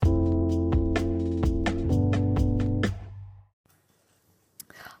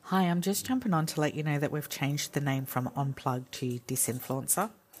Hi, I'm just jumping on to let you know that we've changed the name from Unplug to Disinfluencer.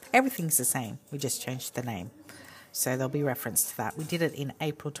 Everything's the same, we just changed the name. So there'll be reference to that. We did it in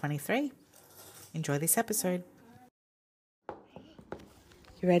April 23. Enjoy this episode.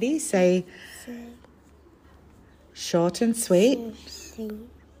 You ready? Say short and sweet,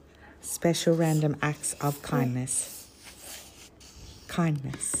 special random acts of kindness.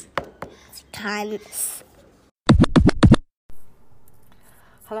 Kindness. Kindness.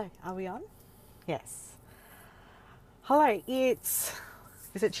 Hello, are we on? Yes. Hello, is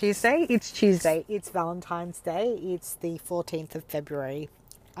it Tuesday? It's Tuesday. It's Valentine's Day. It's the 14th of February.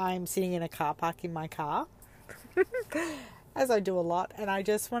 I'm sitting in a car park in my car, as I do a lot, and I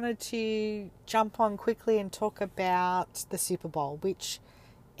just wanted to jump on quickly and talk about the Super Bowl, which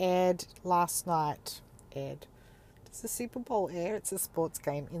aired last night. Does the Super Bowl air? It's a sports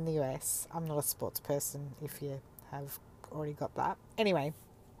game in the US. I'm not a sports person, if you have already got that. Anyway.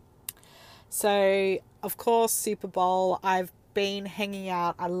 So, of course, Super Bowl, I've been hanging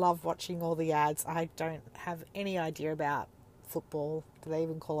out. I love watching all the ads. I don't have any idea about football. Do they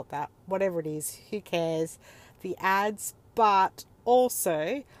even call it that? Whatever it is, who cares? The ads, but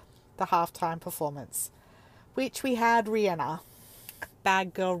also the halftime performance, which we had Rihanna,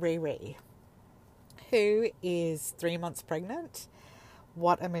 bad girl Riri, who is 3 months pregnant.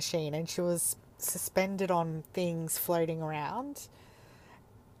 What a machine. And she was suspended on things floating around.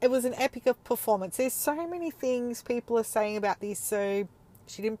 It was an epic performance. There's so many things people are saying about this. So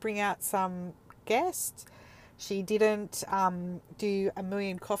she didn't bring out some guests. She didn't do a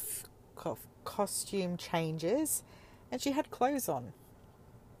million costume changes. And she had clothes on.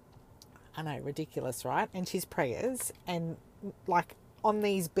 I know, ridiculous, right? And she's prayers and like on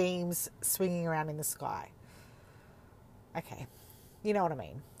these beams swinging around in the sky. Okay, you know what I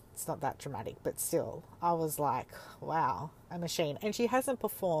mean. It's not that dramatic, but still, I was like, wow, a machine. And she hasn't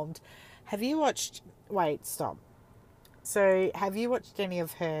performed. Have you watched... Wait, stop. So, have you watched any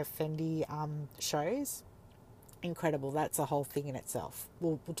of her Fendi shows? Incredible. That's a whole thing in itself.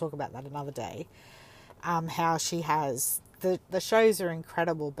 We'll talk about that another day. How she has... The shows are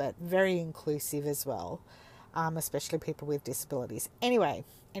incredible, but very inclusive as well. Especially people with disabilities. Anyway.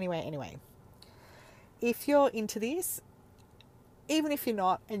 If you're into this... Even if you're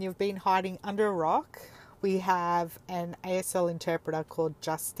not and you've been hiding under a rock, we have an ASL interpreter called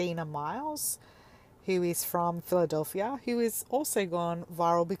Justina Miles, who is from Philadelphia, who has also gone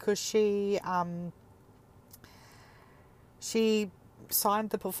viral because she signed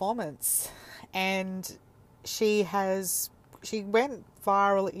the performance, and she went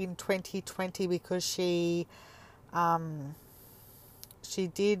viral in 2020 because she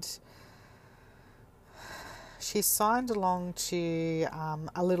signed along to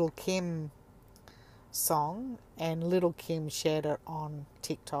a Little Kim song, and Little Kim shared it on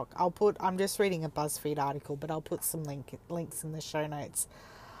TikTok. I'm just reading a BuzzFeed article, but I'll put some links in the show notes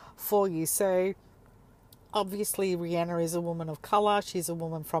for you. So obviously Rihanna is a woman of colour. She's a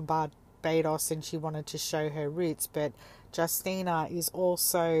woman from Barbados, and she wanted to show her roots, but Justina is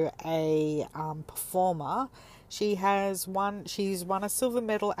also a performer. She's won a silver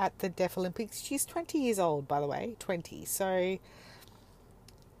medal at the Deaf Olympics. She's 20 years old, by the way, 20. So,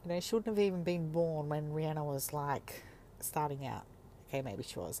 she wouldn't have even been born when Rihanna was like starting out. Okay, maybe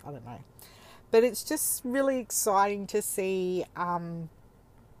she was, I don't know. But it's just really exciting to see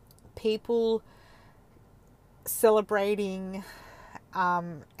people celebrating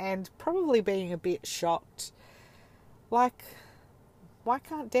and probably being a bit shocked. Like, why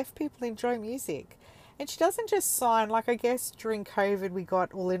can't deaf people enjoy music? And she doesn't just sign, like I guess during COVID we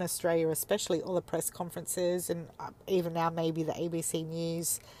got all in Australia, especially all the press conferences, and even now maybe the ABC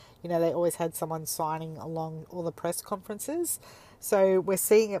News, they always had someone signing along all the press conferences. So we're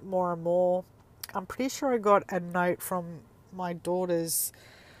seeing it more and more. I'm pretty sure I got a note from my daughter's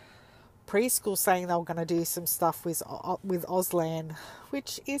preschool saying they were going to do some stuff with Auslan,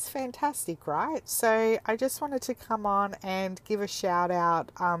 which is fantastic, right? So I just wanted to come on and give a shout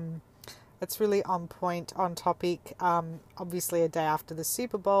out. It's really on point, on topic, obviously a day after the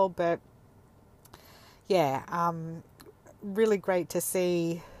Super Bowl, but yeah, really great to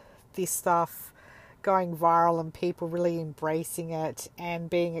see this stuff going viral and people really embracing it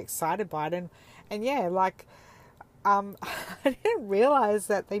and being excited by it. And yeah, like, I didn't realise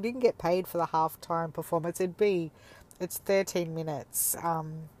that they didn't get paid for the halftime performance. It's 13 minutes.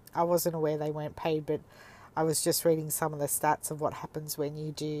 I wasn't aware they weren't paid, but I was just reading some of the stats of what happens when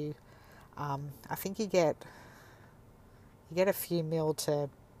you do. I think you get a few mil to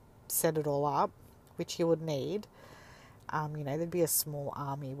set it all up, which you would need. There'd be a small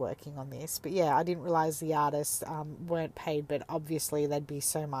army working on this. But yeah, I didn't realise the artists weren't paid, but obviously there'd be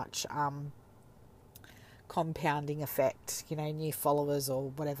so much compounding effect, new followers or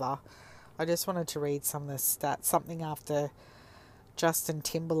whatever. I just wanted to read some of the stats, something after Justin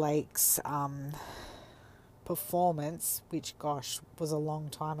Timberlake's performance, which, gosh, was a long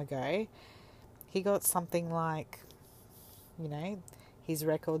time ago. He got something like, his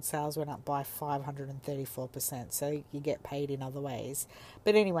record sales went up by 534%. So you get paid in other ways.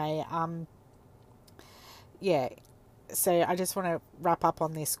 But anyway, so I just want to wrap up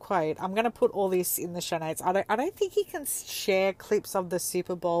on this quote. I'm going to put all this in the show notes. I don't think you can share clips of the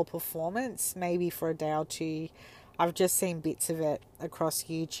Super Bowl performance, maybe for a day or two. I've just seen bits of it across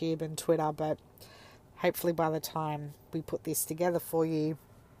YouTube and Twitter, but hopefully by the time we put this together for you,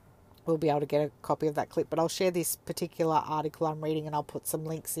 we'll be able to get a copy of that clip. But I'll share this particular article I'm reading, and I'll put some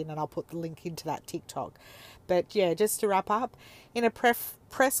links in, and I'll put the link into that TikTok. But yeah, just to wrap up, in a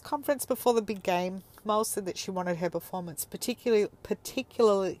press conference before the big game, Mole said that she wanted her performance, particularly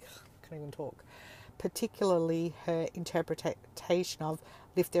her interpretation of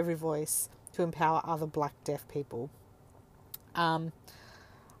Lift Every Voice, to empower other black deaf people.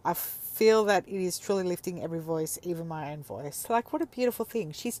 I feel that it is truly lifting every voice, even my own voice. Like, what a beautiful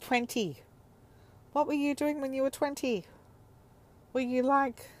thing. She's 20. What were you doing when you were 20? Were you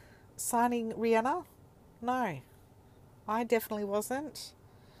like signing Rihanna? No, I definitely wasn't.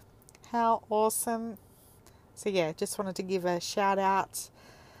 How awesome. So yeah, just wanted to give a shout out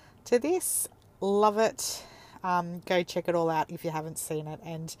to this. Love it. Go check it all out if you haven't seen it.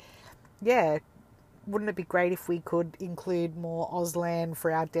 And yeah, wouldn't it be great if we could include more Auslan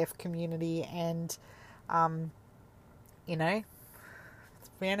for our deaf community? And Rihanna's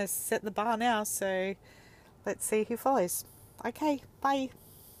set the bar now, so let's see who follows. Okay, bye.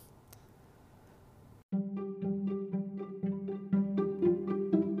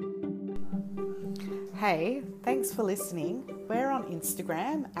 Hey, thanks for listening. We're on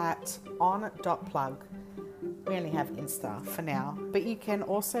Instagram at on.plug. We only have Insta for now, but you can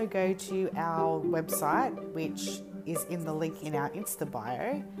also go to our website, which is in the link in our Insta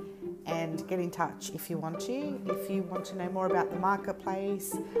bio, and get in touch if you want to. If you want to know more about the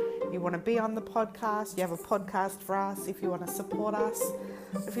marketplace, you want to be on the podcast, you have a podcast for us, if you want to support us,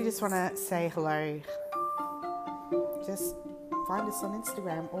 if you just want to say hello, just find us on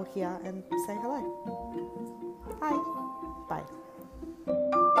Instagram or here and say hello. Hi. Bye.